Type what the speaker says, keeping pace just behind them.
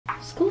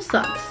School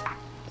sucks.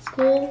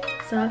 School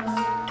sucks.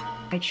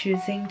 By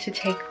choosing to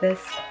take this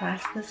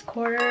class this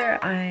quarter,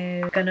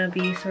 I'm gonna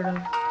be sort of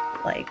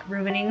like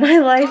ruining my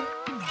life.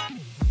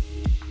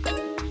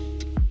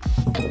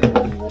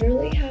 I'm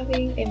literally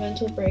having a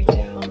mental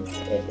breakdown.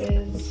 It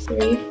is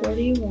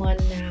 3:41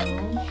 now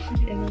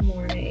in the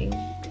morning.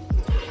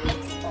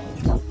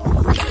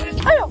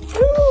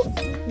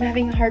 I'm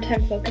having a hard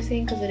time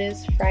focusing because it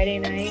is Friday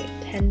night,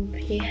 10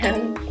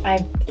 p.m.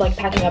 I'm like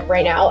packing up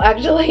right now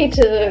actually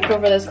to go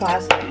for this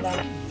class.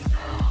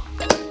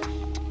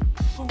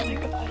 Oh my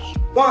gosh.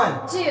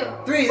 1, 2,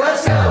 3,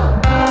 let's go!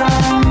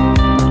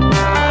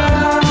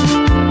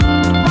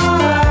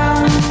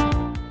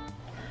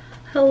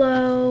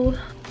 Hello,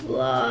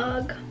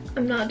 vlog.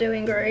 I'm not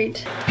doing great.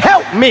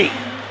 Help me!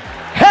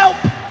 Help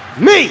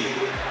me!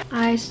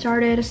 I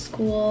started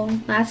school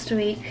last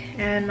week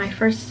and my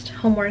first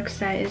homework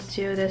set is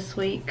due this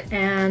week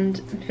and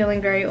I'm feeling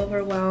very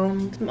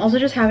overwhelmed. I'm also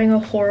just having a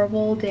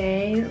horrible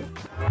day.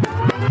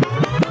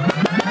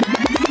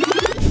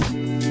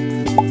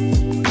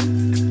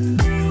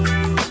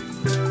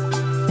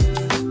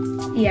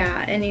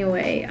 Yeah,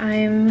 anyway,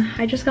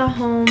 I just got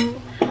home.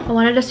 I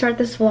wanted to start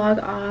this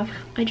vlog off.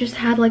 I just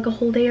had like a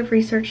whole day of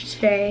research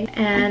today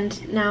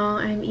and now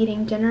I'm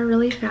eating dinner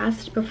really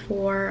fast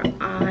before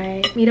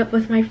I meet up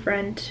with my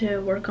friend to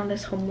work on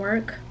this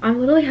homework.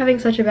 I'm literally having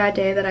such a bad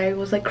day that I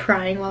was like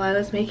crying while I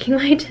was making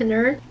my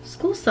dinner.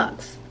 School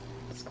sucks.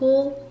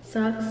 School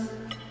sucks.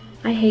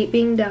 I hate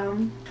being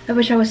dumb. I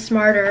wish I was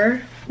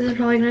smarter. This is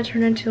probably going to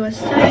turn into a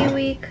study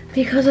week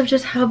because of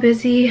just how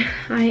busy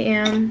I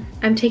am.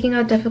 I'm taking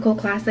a difficult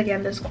class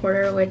again this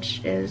quarter,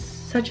 which is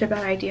such a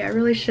bad idea. I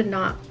really should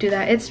not do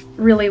that. It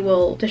really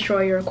will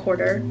destroy your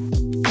quarter.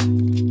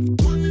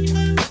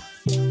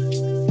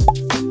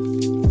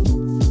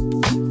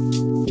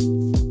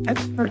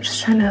 I'm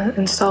just trying to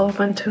install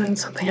Ubuntu and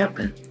something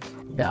happened.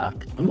 Yeah,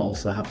 I'm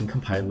also having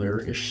compiler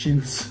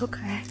issues.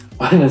 Okay.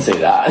 I didn't say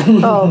that.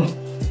 Oh.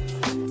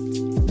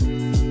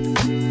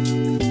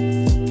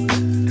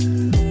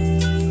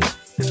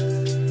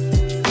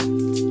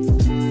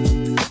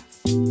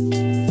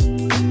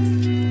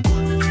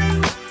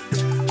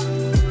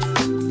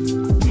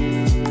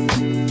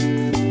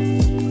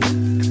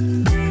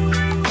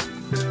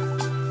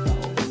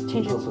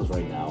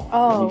 Right now.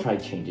 Oh. Let me try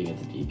changing it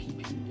to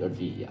DPP or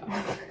D,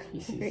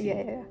 PCC.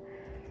 Yeah.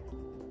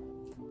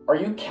 Are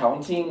you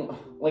counting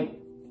like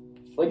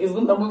is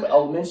the number of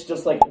elements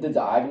just like the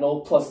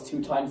diagonal plus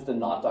 2 times the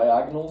not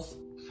diagonals?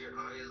 If your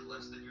I is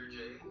less than your J,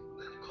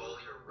 then call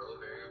your row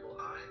variable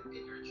I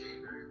in your J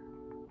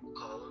variable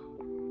column.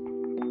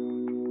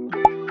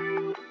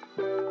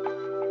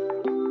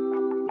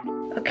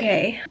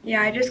 Okay,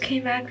 yeah, I just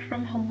came back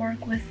from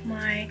homework with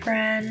my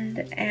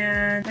friend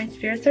and my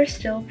spirits are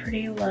still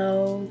pretty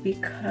low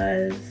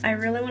because I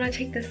really want to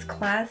take this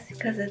class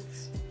because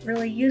it's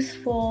really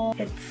useful.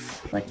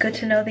 It's like good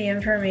to know the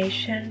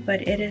information,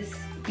 but it is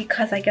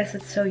because I guess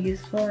it's so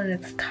useful and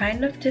it's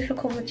kind of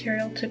difficult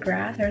material to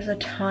grasp. There's a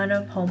ton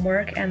of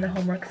homework and the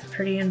homework's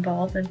pretty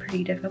involved and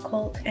pretty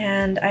difficult.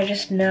 And I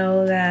just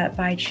know that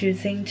by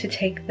choosing to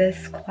take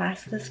this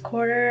class this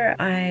quarter,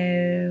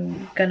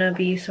 I'm gonna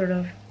be sort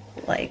of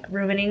like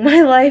ruining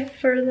my life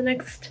for the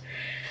next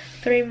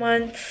 3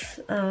 months.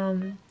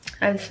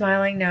 I'm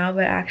smiling now,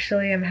 but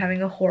actually I'm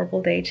having a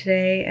horrible day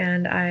today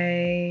and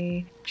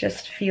I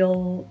just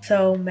feel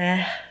so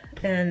meh.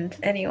 And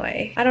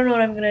anyway, I don't know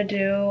what I'm gonna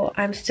do.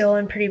 I'm still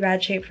in pretty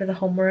bad shape for the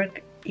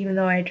homework, even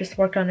though I just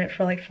worked on it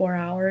for like 4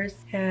 hours,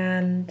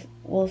 and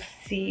we'll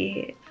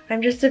see.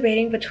 I'm just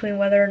debating between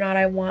whether or not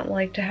I want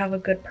like to have a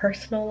good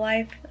personal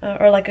life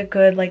or like a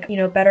good like, you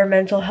know, better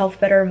mental health,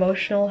 better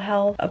emotional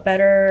health, a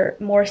better,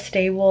 more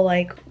stable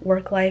like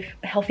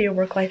healthier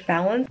work-life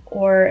balance,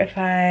 or if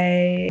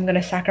I'm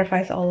gonna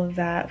sacrifice all of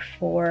that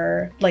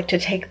for like to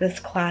take this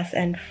class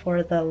and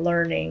for the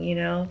learning, you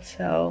know?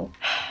 So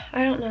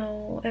I don't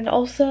know. And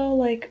also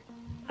like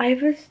I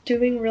was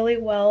doing really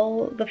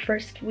well the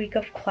first week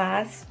of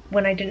class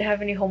when I didn't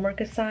have any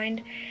homework assigned,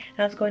 and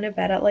I was going to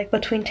bed at like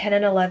between 10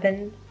 and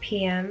 11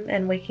 p.m.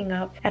 and waking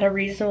up at a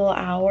reasonable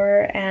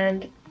hour.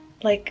 And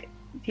like,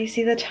 do you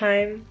see the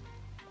time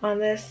on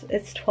this?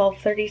 It's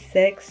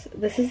 12:36.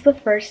 This is the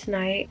first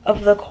night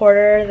of the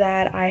quarter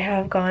that I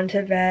have gone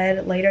to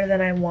bed later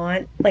than I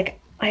want. Like,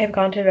 I have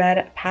gone to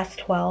bed past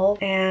 12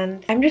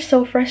 and I'm just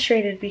so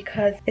frustrated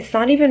because it's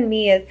not even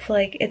me, it's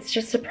like it's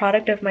just a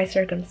product of my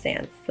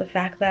circumstance. The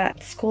fact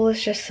that school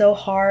is just so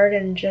hard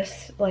and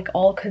just like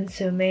all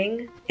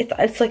consuming.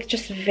 It's like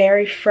just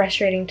very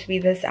frustrating to be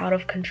this out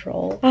of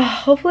control.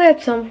 Hopefully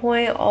at some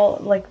point all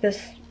like this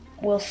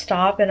will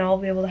stop and I'll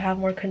be able to have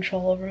more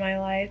control over my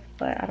life,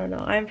 but I don't know.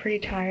 I'm pretty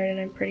tired and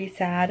I'm pretty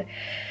sad.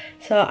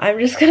 So I'm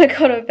just gonna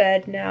go to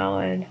bed now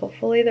and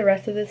hopefully the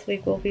rest of this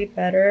week will be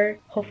better.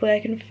 Hopefully I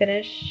can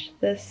finish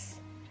this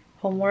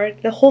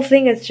homework. The whole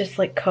thing is just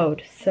like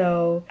code,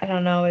 so I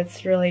don't know,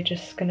 it's really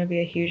just gonna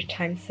be a huge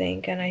time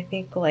sink, and I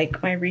think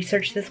like my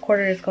research this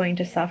quarter is going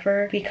to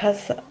suffer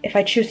because if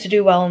I choose to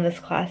do well in this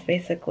class,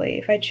 basically,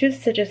 if I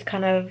choose to just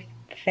kind of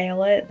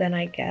fail it, then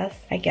I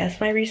guess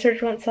my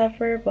research won't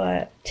suffer.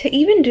 But to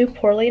even do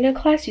poorly in a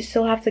class, you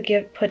still have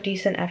to put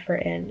decent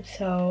effort in.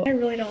 So I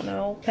really don't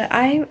know. But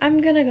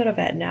I'm gonna go to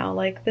bed now.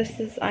 Like,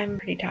 I'm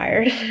pretty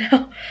tired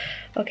now.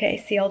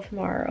 Okay, see y'all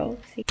tomorrow.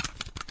 See.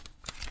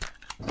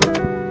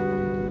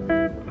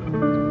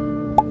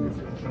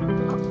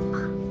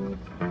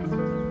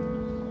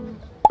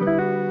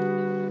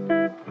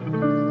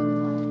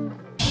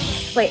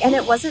 Wait, and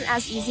it wasn't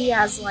as easy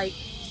as like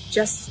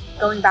just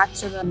going back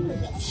to the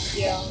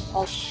Yeah. A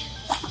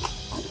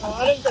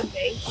lot of the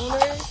bank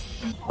owners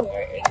who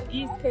are in the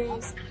East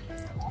Coast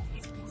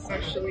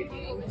actually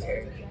being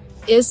here.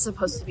 is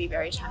supposed to be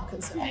very time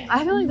consuming.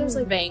 I feel like there's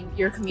like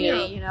your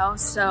community, you know,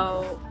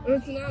 so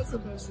It's not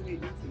supposed to be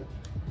easy.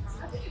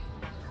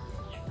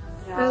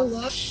 I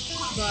love,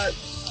 but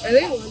I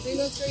think one thing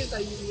that's great is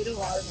that you meet a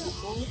lot of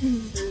people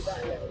through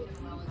that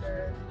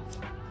they're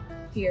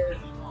here.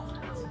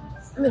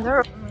 I mean there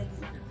are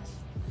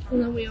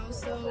And then we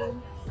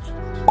also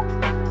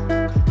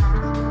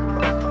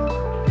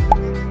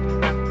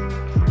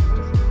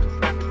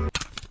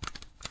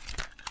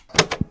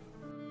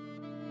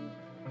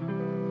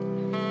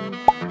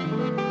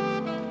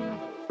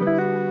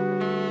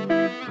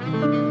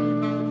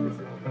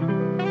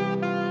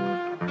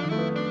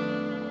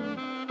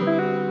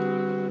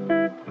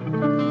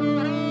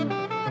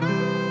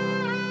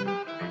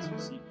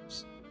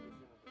receivers.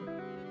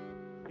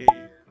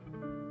 And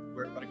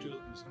we're about to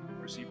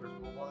receivers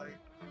worldwide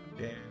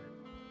and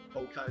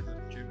all kinds of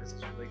achievements.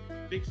 It's like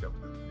big film.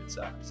 It's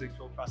a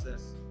conceptual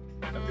process.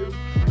 How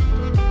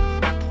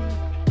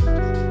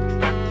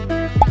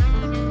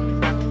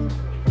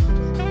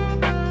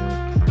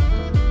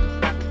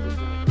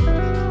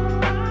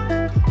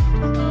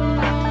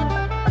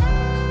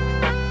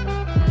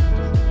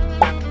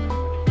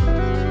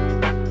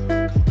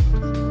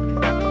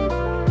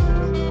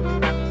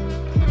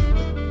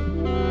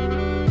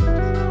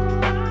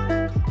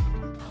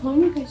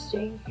long are you guys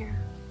staying here?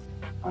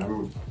 I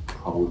don't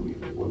probably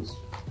it was.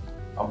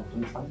 I'm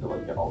trying to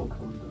like get all the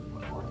codes in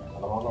before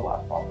I'm on the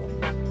laptop.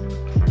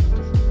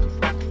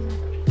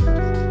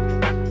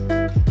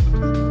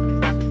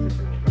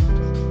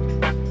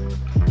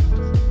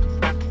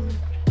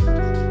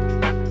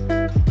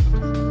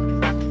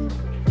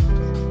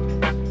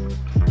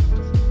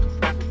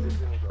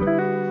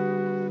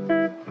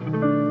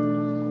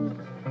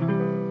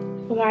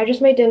 Okay, I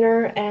just made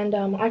dinner and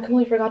I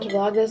completely forgot to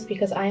vlog this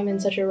because I am in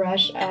such a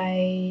rush.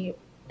 I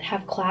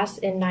have class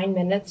in 9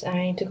 minutes and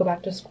I need to go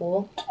back to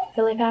school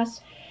really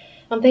fast.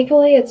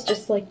 Thankfully it's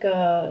just like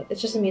a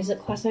music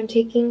class I'm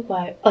taking,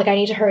 but like I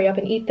need to hurry up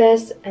and eat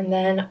this, and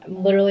then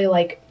I'm literally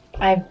like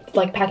I'm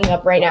like packing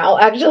up right now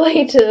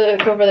actually to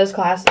go for this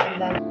class,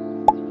 and then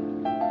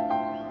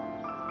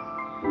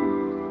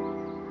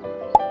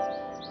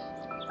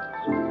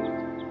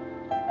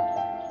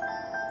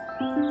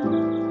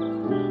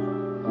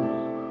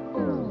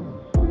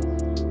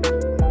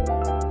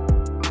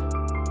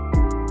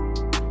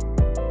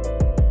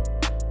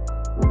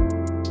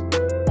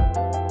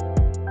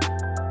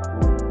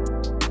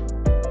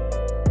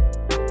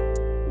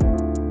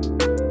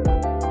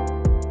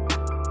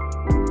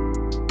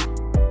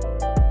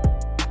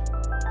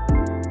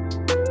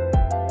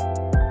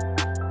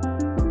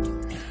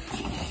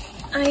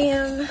I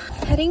am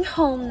heading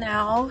home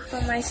now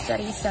from my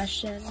study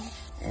session,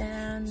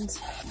 and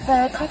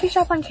the coffee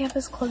shop on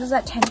campus closes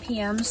at 10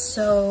 p.m.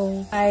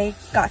 so I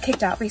got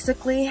kicked out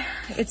basically.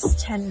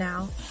 It's 10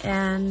 now,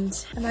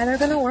 and I'm either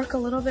gonna work a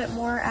little bit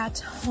more at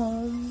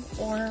home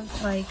or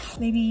like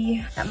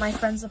maybe at my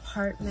friend's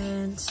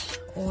apartment,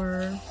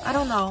 or I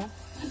don't know.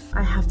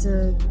 I have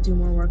to do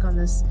more work on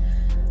this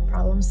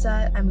problem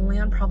set. I'm only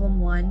on problem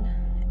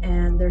 1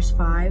 and there's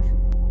 5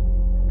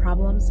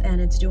 problems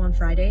and it's due on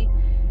Friday.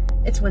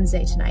 It's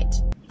Wednesday tonight.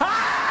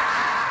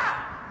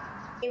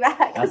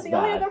 Because the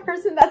only other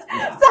person that's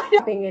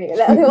shopping in here.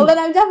 Well, then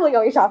I'm definitely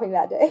going shopping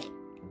that day.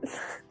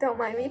 Don't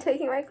mind me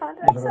taking my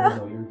contacts out.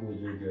 No, you're good,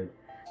 you're good.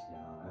 Yeah,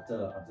 I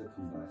have to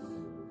come back.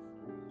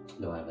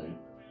 No, I haven't.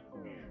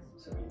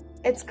 So.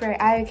 It's great.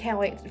 I can't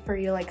wait for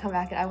you to like come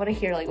back, and I want to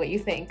hear like what you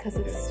think, because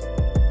it's.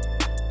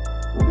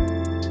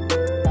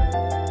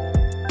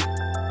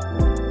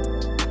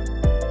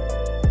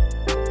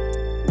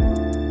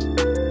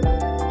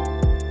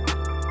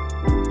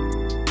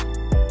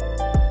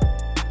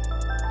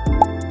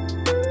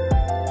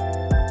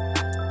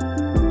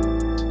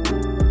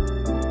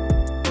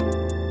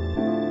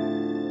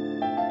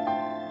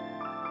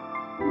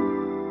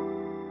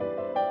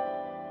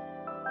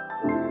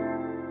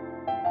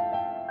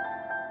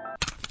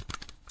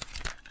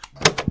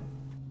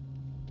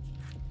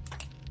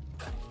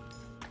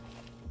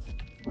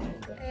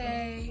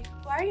 Hey,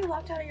 why are you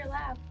locked out of your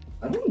lab?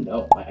 I don't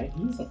know. My ID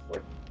isn't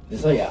working.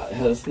 So yeah,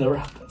 this never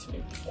happened to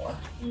me before.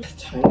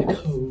 Time to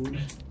code.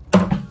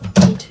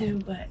 Me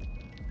too, but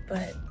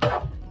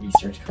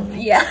Research code.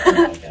 yeah.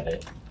 I get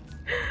it.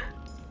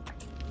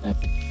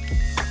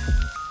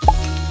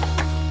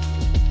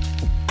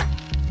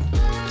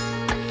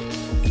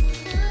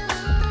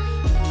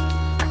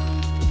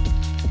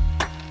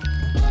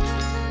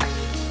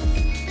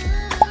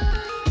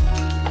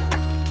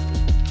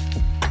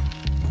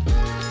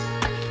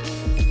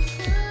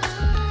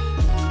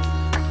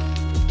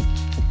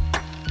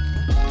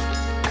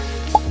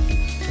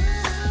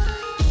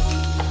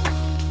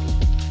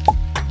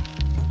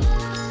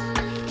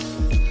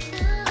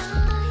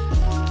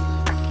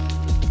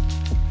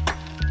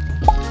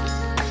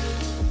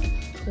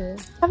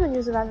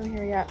 the bathroom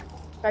here yet.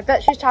 I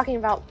bet she's talking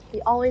about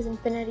the Always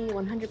Infinity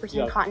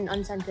 100% cotton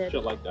unscented.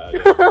 Shit like that,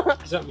 yeah.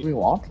 Does that mean We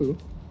want to.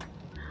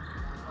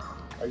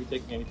 Are you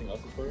taking anything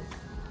else for it?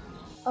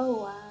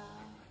 Oh, wow.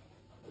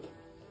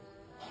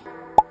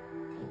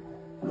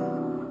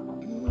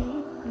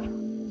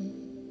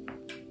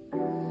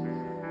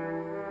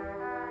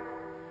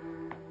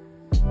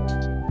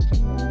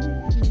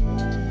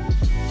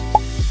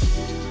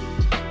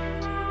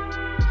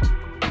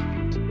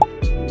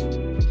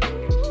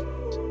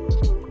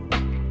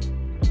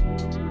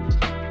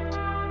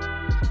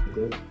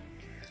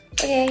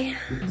 Okay,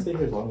 You can stay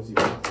here as long as you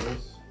want for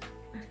this.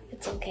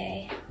 it's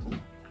okay.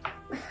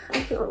 I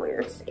feel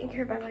weird sitting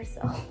here by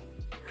myself.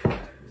 You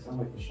sound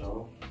like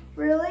Michelle.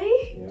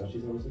 Really? Yeah,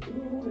 she's always like,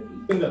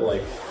 I think that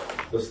like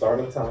the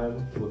start of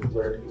time with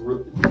where,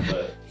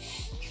 but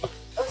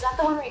Oh, is that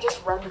the one where you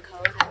just run the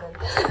code and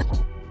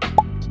then...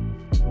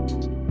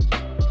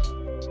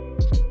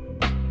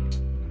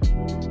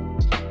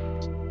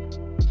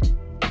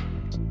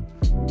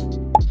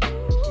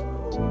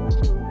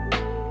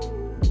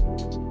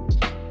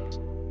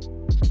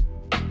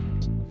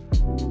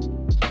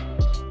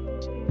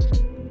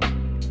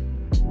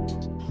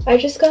 I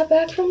just got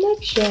back from the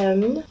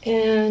gym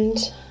and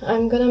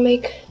I'm gonna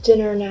make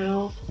dinner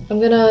now.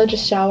 I'm gonna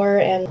just shower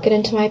and get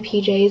into my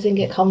PJs and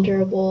get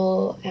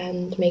comfortable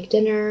and make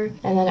dinner.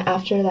 And then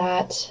after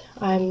that,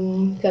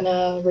 I'm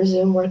gonna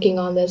resume working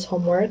on this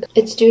homework.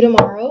 It's due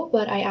tomorrow,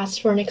 but I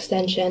asked for an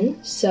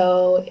extension,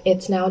 so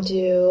it's now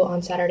due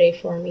on Saturday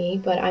for me,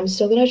 but I'm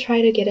still gonna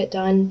try to get it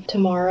done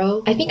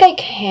tomorrow. I think I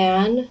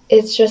can.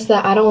 It's just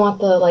that I don't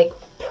want the like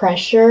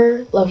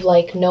pressure of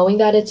like knowing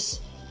that it's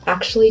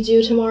actually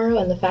due tomorrow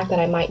and the fact that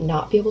I might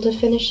not be able to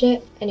finish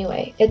it.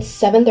 Anyway, it's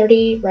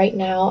 7:30 right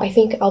now. I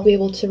think I'll be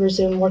able to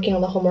resume working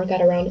on the homework at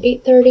around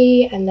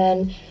 8:30 and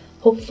then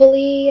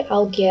hopefully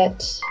I'll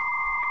get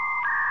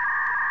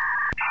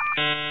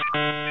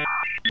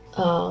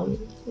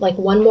like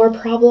one more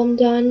problem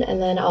done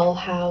and then I'll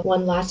have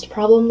one last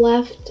problem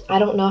left. I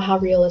don't know how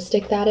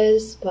realistic that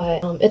is,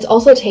 but it's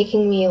also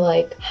taking me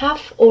like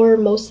half or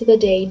most of the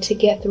day to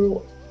get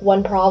through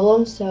one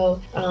problem,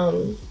 so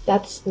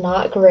that's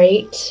not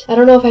great. I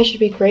don't know if I should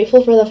be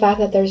grateful for the fact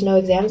that there's no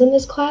exams in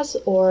this class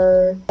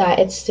or that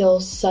it's still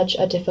such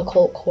a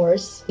difficult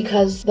course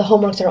because the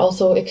homeworks are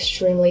also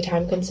extremely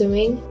time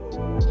consuming.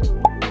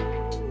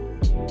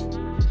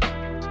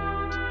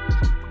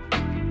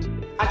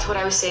 Back to what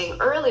I was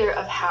saying earlier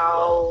of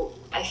how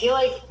I feel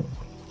like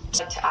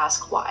to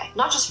ask why.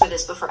 Not just for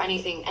this, but for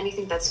anything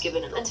that's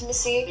given in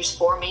intimacy. There's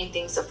four main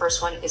things. The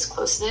first one is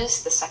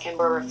closeness. The second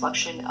were a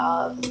reflection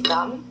of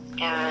them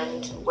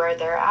and where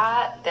they're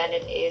at. Then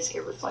it is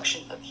a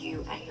reflection of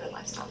you and your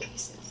lifestyle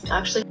choices.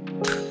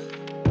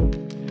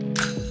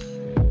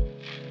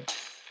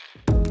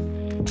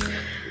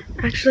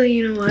 Actually,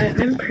 you know what?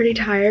 I'm pretty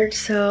tired,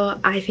 so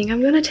I think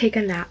I'm gonna take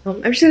a nap.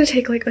 I'm just gonna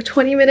take like a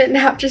 20-minute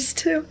nap just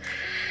to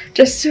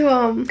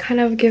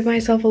kind of give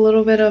myself a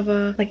little bit of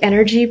a like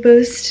energy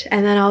boost,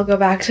 and then I'll go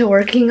back to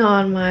working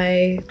on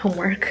my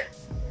homework.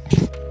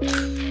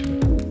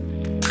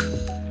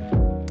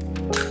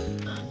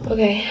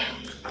 Okay,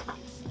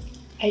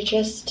 I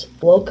just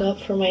woke up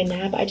from my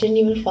nap. I didn't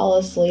even fall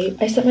asleep.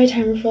 I set my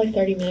timer for like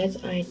 30 minutes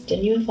and I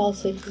didn't even fall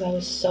asleep because I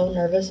was so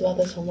nervous about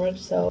this homework.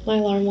 So my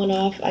alarm went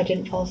off, I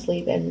didn't fall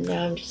asleep, and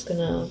now I'm just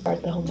gonna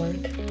start the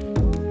homework.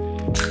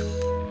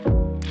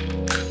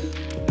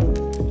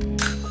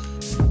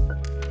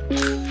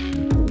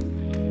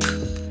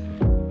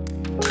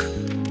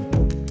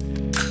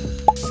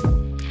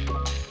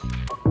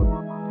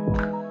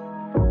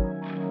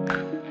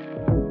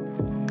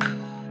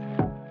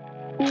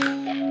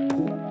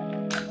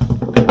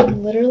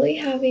 Literally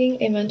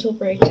having a mental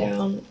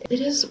breakdown.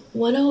 It is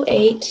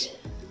 1:08.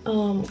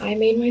 I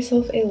made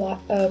myself a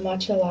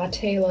matcha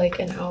latte like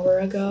an hour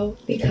ago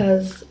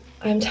because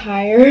I'm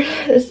tired.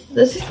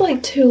 This is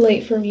like too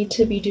late for me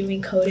to be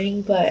doing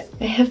coding, but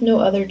I have no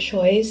other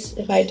choice.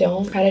 If I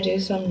don't try to do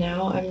some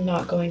now, I'm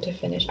not going to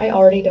finish. I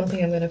already don't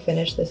think I'm going to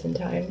finish this in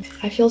time.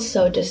 I feel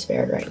so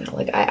despaired right now.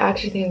 Like I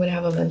actually think I'm going to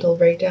have a mental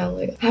breakdown.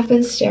 Like I've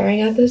been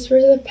staring at this for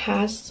the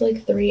past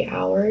like 3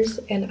 hours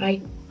and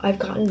I've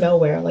gotten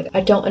nowhere. Like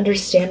I don't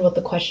understand what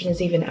the question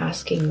is even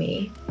asking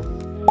me.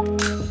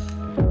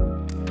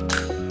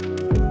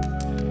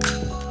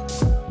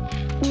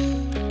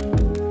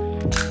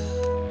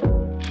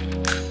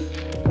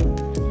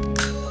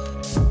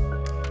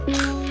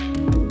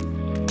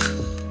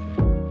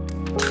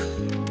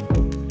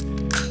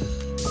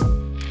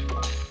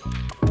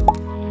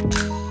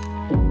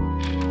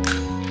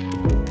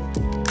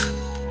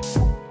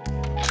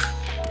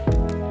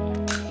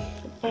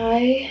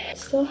 I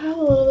still have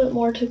a little bit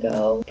more to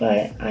go,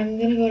 but I'm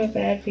gonna go to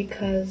bed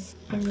because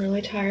I'm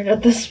really tired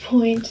at this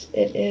point.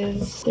 It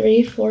is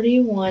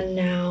 3:41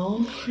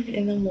 now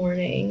in the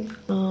morning.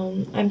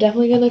 I'm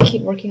definitely gonna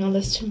keep working on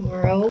this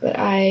tomorrow, but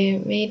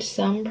I made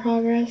some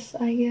progress,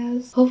 I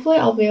guess. Hopefully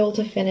I'll be able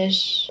to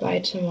finish by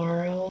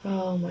tomorrow.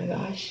 Oh my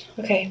gosh.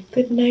 Okay,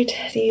 good night.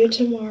 See you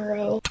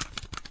tomorrow.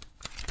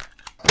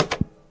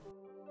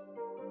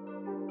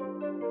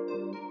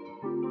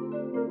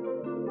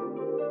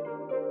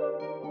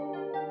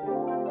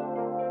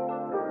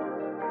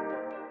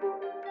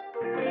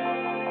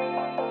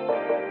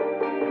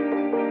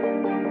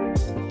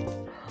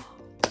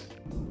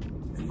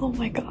 Oh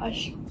my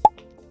gosh.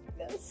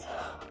 Yes.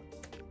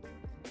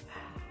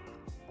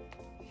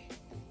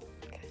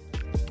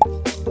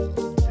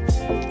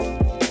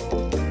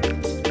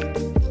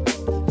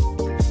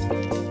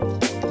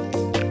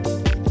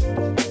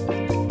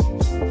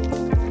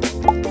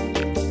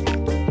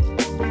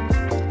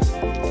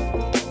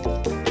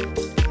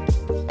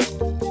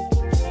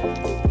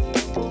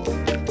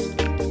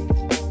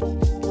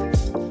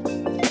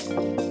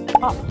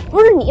哦，不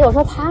是你，我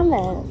说他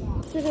们。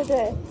对对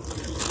对，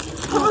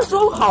他们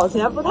说考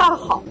前不太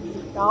好，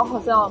然后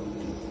好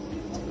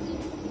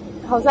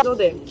像都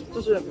得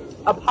就是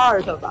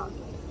apart 吧，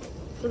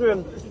就是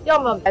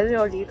要么孩子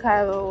就离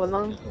开了，我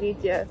能理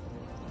解。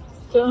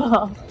真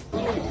的，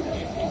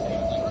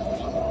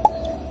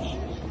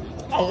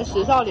感觉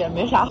学校里也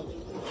没啥。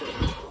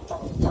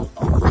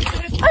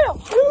哎呦，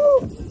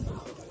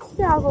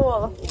吓死我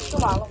了！吃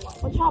完了吗？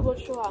我差不多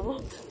吃完了。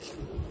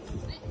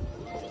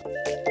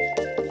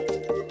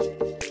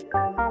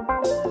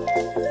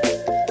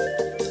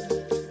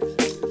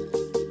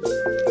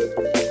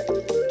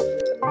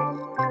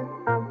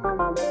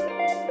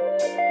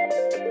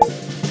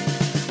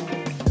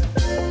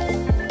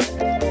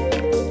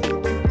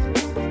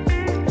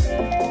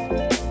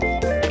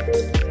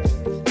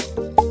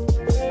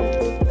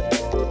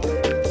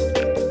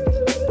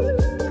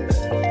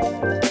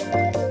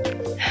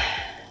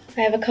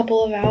I have a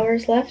couple of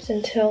hours left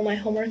until my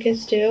homework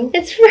is due.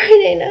 It's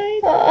Friday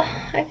night.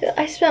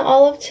 I spent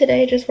all of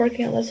today just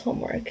working on this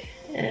homework.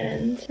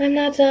 And I'm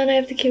not done. I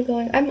have to keep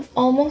going. I'm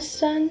almost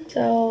done.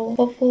 So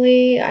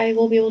hopefully I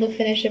will be able to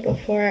finish it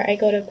before I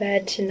go to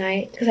bed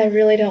tonight. Because I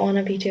really don't want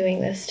to be doing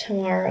this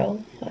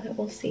tomorrow. But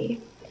we'll see.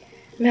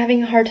 I'm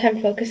having a hard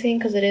time focusing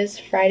because it is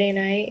Friday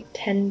night,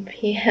 10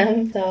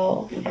 p.m.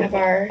 So we have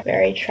our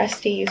very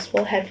trusty,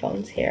 useful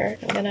headphones here.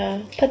 I'm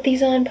gonna put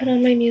these on, put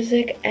on my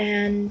music,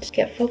 and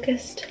get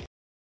focused.